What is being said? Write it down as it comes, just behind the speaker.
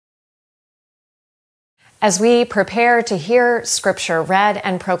As we prepare to hear Scripture read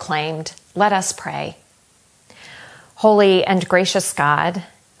and proclaimed, let us pray. Holy and gracious God,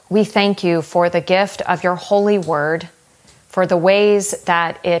 we thank you for the gift of your holy word, for the ways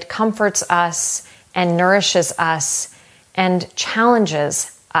that it comforts us and nourishes us and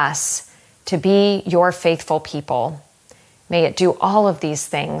challenges us to be your faithful people. May it do all of these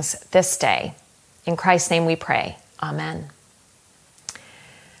things this day. In Christ's name we pray. Amen.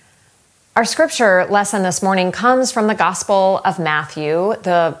 Our scripture lesson this morning comes from the Gospel of Matthew,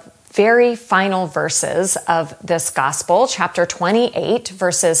 the very final verses of this gospel, chapter 28,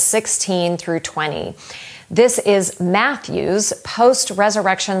 verses 16 through 20. This is Matthew's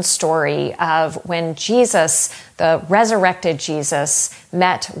post-resurrection story of when Jesus, the resurrected Jesus,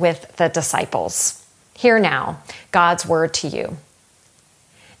 met with the disciples. Hear now God's word to you.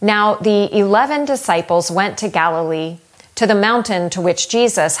 Now the 11 disciples went to Galilee, to the mountain to which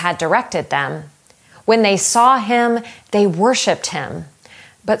Jesus had directed them. When they saw him, they worshipped him,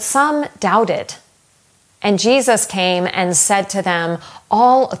 but some doubted. And Jesus came and said to them,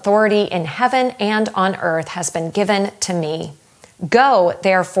 "All authority in heaven and on earth has been given to me. Go,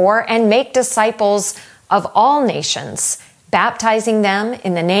 therefore, and make disciples of all nations, baptizing them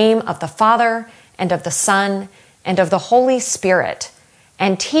in the name of the Father and of the Son and of the Holy Spirit,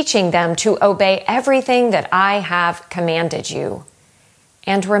 and teaching them to obey everything that I have commanded you.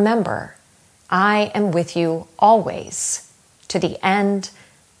 And remember, I am with you always, to the end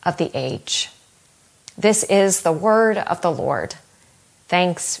of the age." This is the word of the Lord.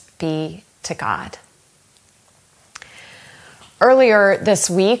 Thanks be to God. Earlier this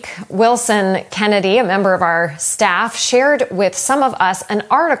week, Wilson Kennedy, a member of our staff, shared with some of us an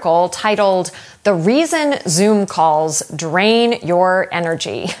article titled "The Reason Zoom Calls Drain Your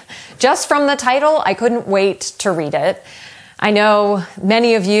Energy." Just from the title, I couldn't wait to read it. I know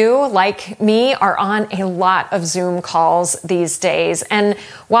many of you, like me, are on a lot of Zoom calls these days. And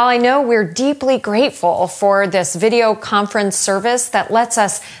while I know we're deeply grateful for this video conference service that lets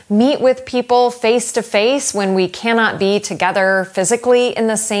us meet with people face to face when we cannot be together physically in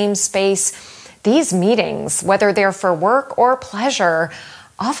the same space, these meetings, whether they're for work or pleasure,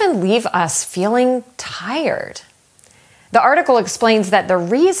 often leave us feeling tired. The article explains that the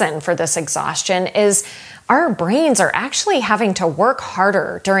reason for this exhaustion is our brains are actually having to work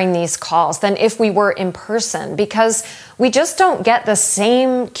harder during these calls than if we were in person, because we just don't get the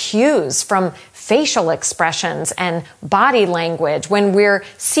same cues from facial expressions and body language when we're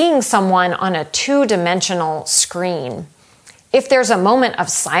seeing someone on a two-dimensional screen. If there's a moment of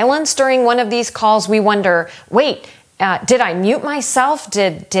silence during one of these calls, we wonder, wait, did I mute myself?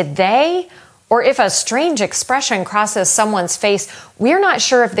 Did they? Or if a strange expression crosses someone's face, we're not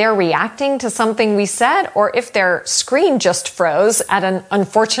sure if they're reacting to something we said or if their screen just froze at an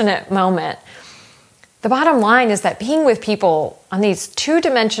unfortunate moment. The bottom line is that being with people on these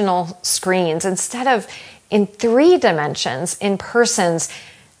two-dimensional screens instead of in three dimensions in person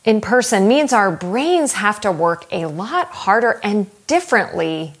means our brains have to work a lot harder and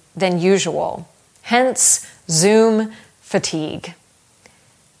differently than usual. Hence, Zoom fatigue.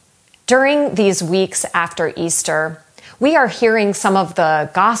 During these weeks after Easter, we are hearing some of the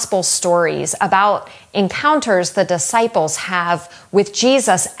gospel stories about encounters the disciples have with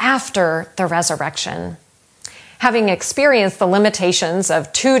Jesus after the resurrection. Having experienced the limitations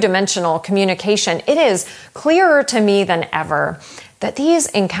of two-dimensional communication, it is clearer to me than ever that these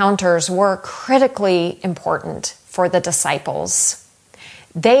encounters were critically important for the disciples.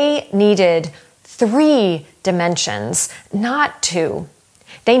 They needed 3 dimensions, not 2.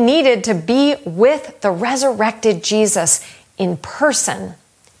 They needed to be with the resurrected Jesus in person,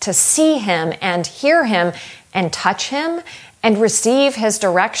 to see him and hear him and touch him and receive his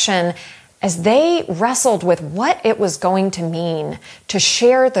direction as they wrestled with what it was going to mean to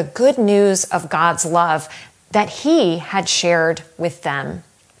share the good news of God's love that he had shared with them.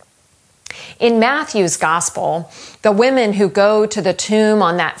 In Matthew's gospel, the women who go to the tomb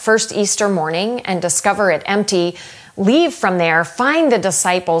on that first Easter morning and discover it empty leave from there, find the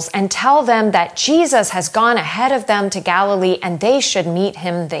disciples, and tell them that Jesus has gone ahead of them to Galilee and they should meet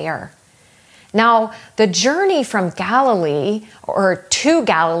him there. Now, the journey from Galilee, or to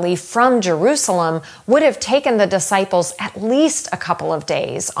Galilee from Jerusalem, would have taken the disciples at least a couple of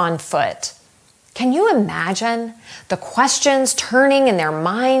days on foot. Can you imagine the questions turning in their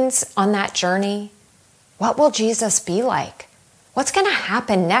minds on that journey? What will Jesus be like? What's going to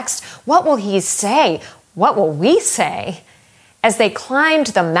happen next? What will he say? What will we say? As they climbed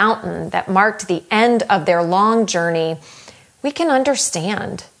the mountain that marked the end of their long journey, we can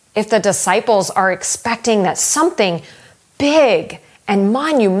understand if the disciples are expecting that something big and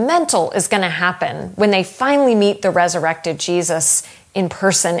monumental is going to happen when they finally meet the resurrected Jesus in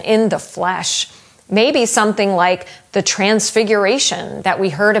person, in the flesh. Maybe something like the transfiguration that we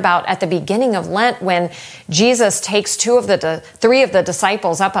heard about at the beginning of Lent, when Jesus takes three of the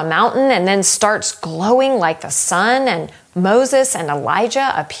disciples up a mountain and then starts glowing like the sun, and Moses and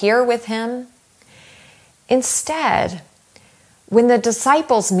Elijah appear with him. Instead, when the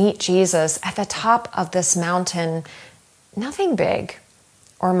disciples meet Jesus at the top of this mountain, nothing big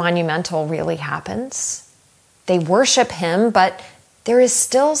or monumental really happens. They worship him, but there is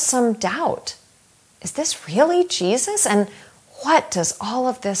still some doubt. Is this really Jesus? And what does all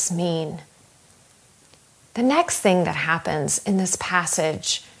of this mean? The next thing that happens in this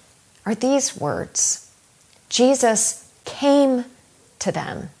passage are these words: Jesus came to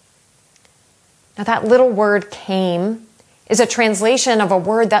them. Now, that little word came is a translation of a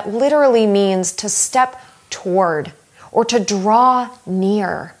word that literally means to step toward or to draw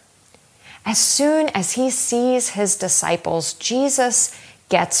near. As soon as he sees his disciples, Jesus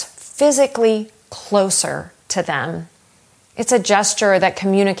gets physically closer to them. It's a gesture that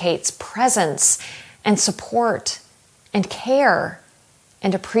communicates presence and support and care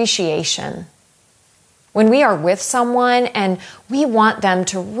and appreciation. When we are with someone and we want them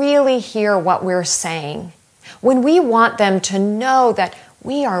to really hear what we're saying, when we want them to know that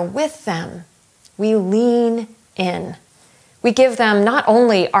we are with them, we lean in. We give them not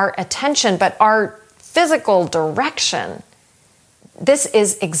only our attention, but our physical direction. This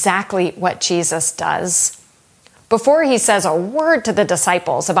is exactly what Jesus does. Before he says a word to the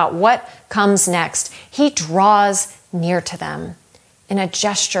disciples about what comes next, he draws near to them in a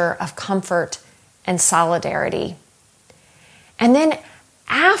gesture of comfort and solidarity. And then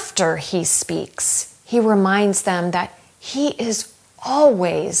after he speaks, he reminds them that he is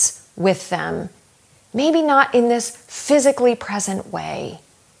always with them. Maybe not in this physically present way,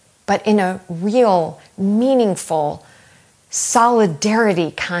 but in a real, meaningful,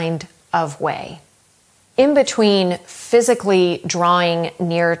 solidarity kind of way. In between physically drawing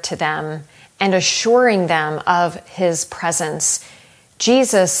near to them and assuring them of his presence,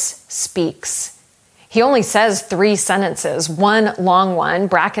 Jesus speaks. He only says 3 sentences, one long one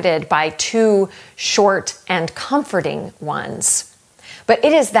bracketed by 2 short and comforting ones. But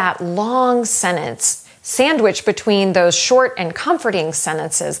it is that long sentence sandwiched between those short and comforting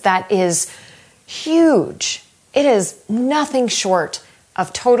sentences that is huge. It is nothing short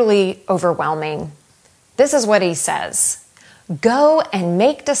of totally overwhelming. This is what he says: "Go and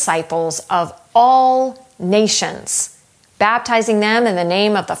make disciples of all nations, baptizing them in the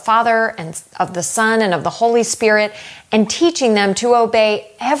name of the Father and of the Son and of the Holy Spirit, and teaching them to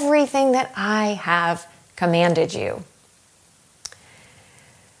obey everything that I have commanded you."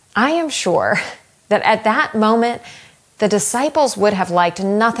 I am sure that at that moment, the disciples would have liked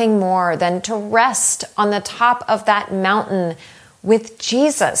nothing more than to rest on the top of that mountain with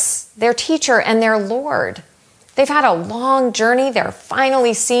Jesus, their teacher and their Lord. They've had a long journey. They're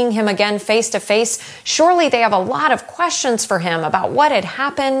finally seeing him again face to face. Surely they have a lot of questions for him about what had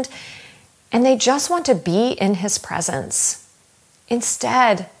happened, and they just want to be in his presence.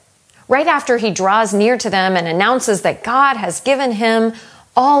 Instead, right after he draws near to them and announces that God has given him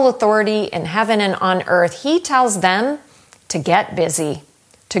all authority in heaven and on earth, he tells them to get busy,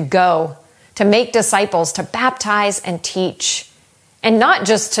 to go, to make disciples, to baptize and teach. And not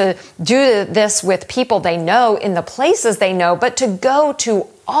just to do this with people they know in the places they know, but to go to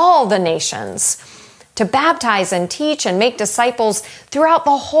all the nations, to baptize and teach and make disciples throughout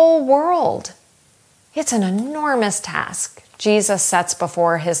the whole world. It's an enormous task Jesus sets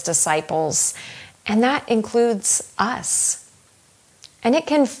before his disciples, and that includes us. And it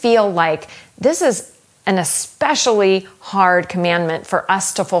can feel like this is an especially hard commandment for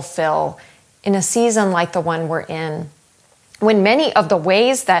us to fulfill in a season like the one we're in, when many of the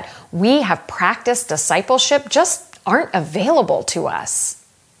ways that we have practiced discipleship just aren't available to us.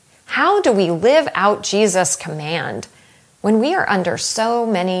 How do we live out Jesus' command when we are under so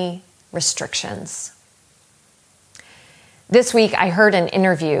many restrictions? This week, I heard an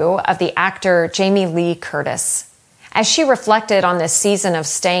interview of the actor Jamie Lee Curtis. As she reflected on this season of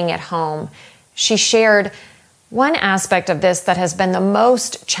staying at home, she shared, "One aspect of this that has been the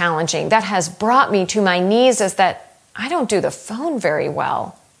most challenging, that has brought me to my knees, is that I don't do the phone very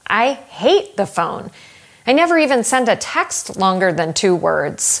well. I hate the phone. I never even send a text longer than 2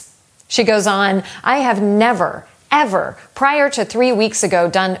 words." She goes on, "I have never, ever, prior to 3 weeks ago,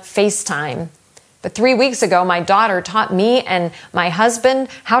 done FaceTime. But 3 weeks ago, my daughter taught me and my husband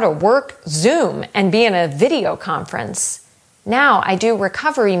how to work Zoom and be in a video conference. Now I do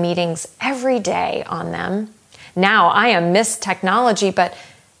recovery meetings every day on them. Now I am Miss Technology, but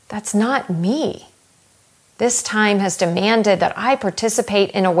that's not me. This time has demanded that I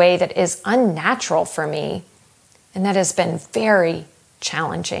participate in a way that is unnatural for me, and that has been very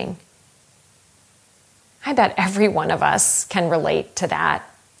challenging. I bet every one of us can relate to that.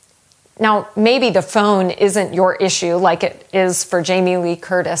 Now, maybe the phone isn't your issue like it is for Jamie Lee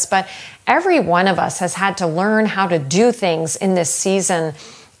Curtis, but every one of us has had to learn how to do things in this season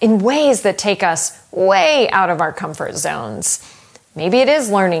in ways that take us way out of our comfort zones. Maybe it is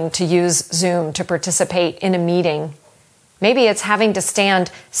learning to use Zoom to participate in a meeting. Maybe it's having to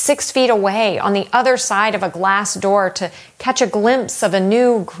stand 6 feet away on the other side of a glass door to catch a glimpse of a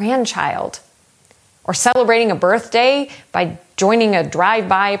new grandchild. Or celebrating a birthday by joining a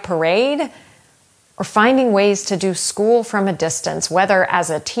drive-by parade. Or finding ways to do school from a distance, whether as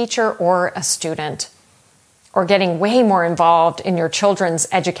a teacher or a student. Or getting way more involved in your children's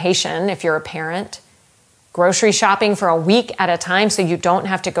education if you're a parent. Grocery shopping for a week at a time so you don't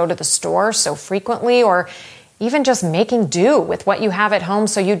have to go to the store so frequently, or even just making do with what you have at home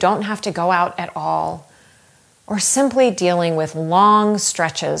so you don't have to go out at all. Or simply dealing with long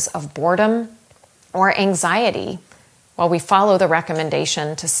stretches of boredom or anxiety while we follow the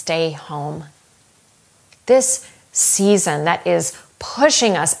recommendation to stay home. This season that is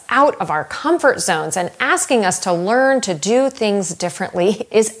pushing us out of our comfort zones and asking us to learn to do things differently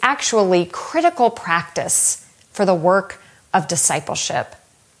is actually critical practice for the work of discipleship.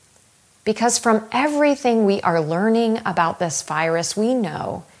 Because from everything we are learning about this virus, we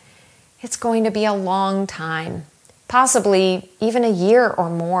know it's going to be a long time, possibly even a year or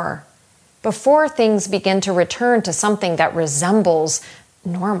more, before things begin to return to something that resembles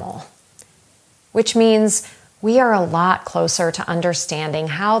normal. Which means we are a lot closer to understanding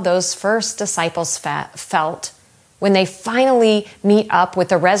how those first disciples felt when they finally meet up with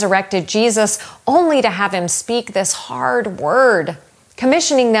the resurrected Jesus, only to have him speak this hard word,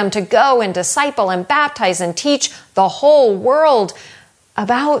 commissioning them to go and disciple and baptize and teach the whole world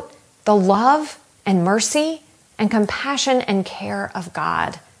about the love and mercy and compassion and care of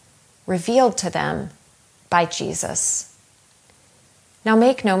God revealed to them by Jesus. Now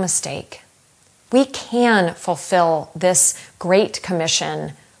make no mistake. We can fulfill this great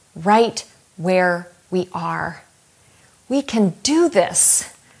commission right where we are. We can do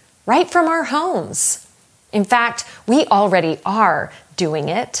this right from our homes. In fact, we already are doing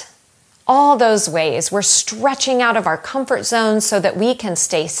it. All those ways we're stretching out of our comfort zones so that we can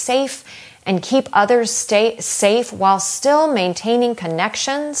stay safe and keep others safe while still maintaining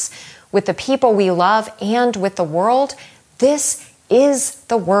connections with the people we love and with the world. This is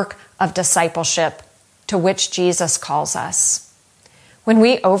the work of discipleship to which Jesus calls us. When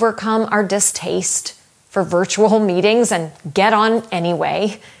we overcome our distaste for virtual meetings and get on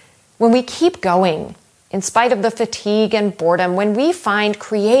anyway, when we keep going in spite of the fatigue and boredom, when we find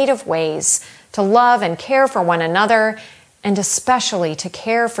creative ways to love and care for one another, and especially to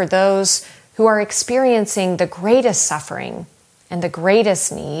care for those who are experiencing the greatest suffering and the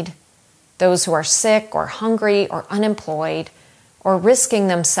greatest need, those who are sick or hungry or unemployed, or risking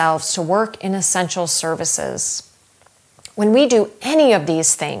themselves to work in essential services. When we do any of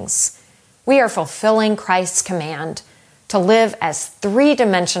these things, we are fulfilling Christ's command to live as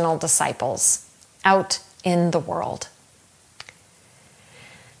three-dimensional disciples out in the world.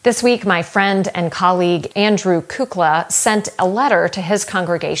 This week, my friend and colleague Andrew Kukla sent a letter to his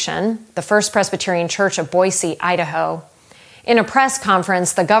congregation, the First Presbyterian Church of Boise, Idaho. In a press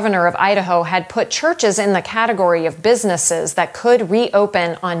conference, the governor of Idaho had put churches in the category of businesses that could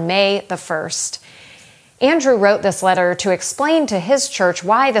reopen on May the 1st. Andrew wrote this letter to explain to his church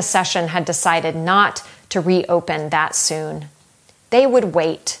why the session had decided not to reopen that soon. They would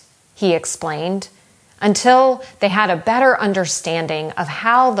wait, he explained, until they had a better understanding of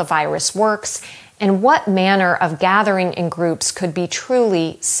how the virus works and what manner of gathering in groups could be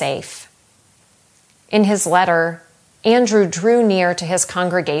truly safe. In his letter, Andrew drew near to his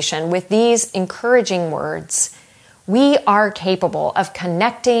congregation with these encouraging words: "We are capable of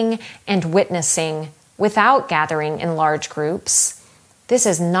connecting and witnessing without gathering in large groups. This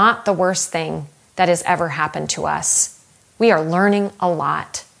is not the worst thing that has ever happened to us. We are learning a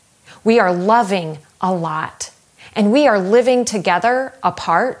lot. We are loving a lot. And we are living together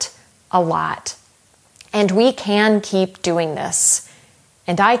apart a lot. And we can keep doing this.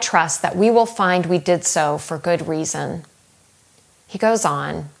 And I trust that we will find we did so for good reason." He goes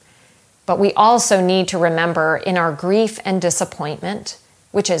on, "But we also need to remember in our grief and disappointment,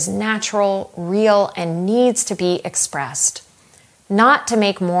 which is natural, real, and needs to be expressed, not to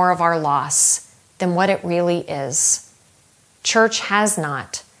make more of our loss than what it really is. Church has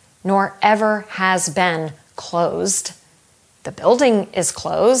not, nor ever has been, closed. The building is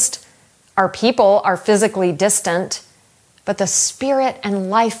closed. Our people are physically distant. But the spirit and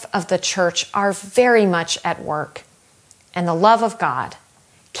life of the church are very much at work. And the love of God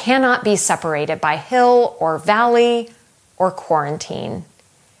cannot be separated by hill or valley or quarantine.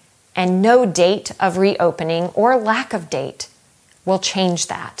 And no date of reopening or lack of date will change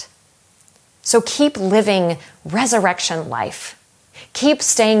that. So keep living resurrection life. Keep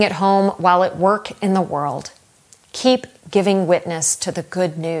staying at home while at work in the world. Keep giving witness to the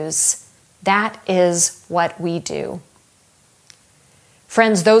good news. That is what we do.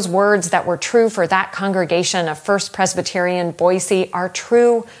 Friends, those words that were true for that congregation of First Presbyterian Boise are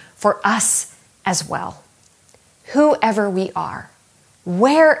true for us as well. Whoever we are,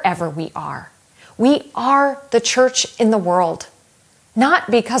 wherever we are the church in the world.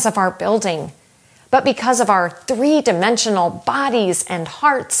 Not because of our building, but because of our three-dimensional bodies and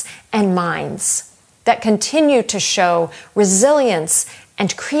hearts and minds that continue to show resilience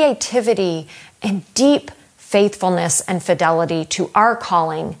and creativity and deep faithfulness and fidelity to our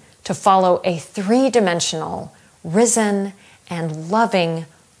calling to follow a three-dimensional, risen, and loving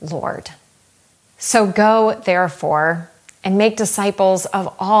Lord. So go, therefore, and make disciples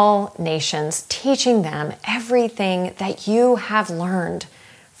of all nations, teaching them everything that you have learned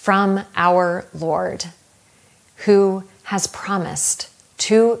from our Lord, who has promised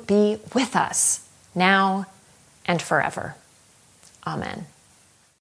to be with us now and forever. Amen.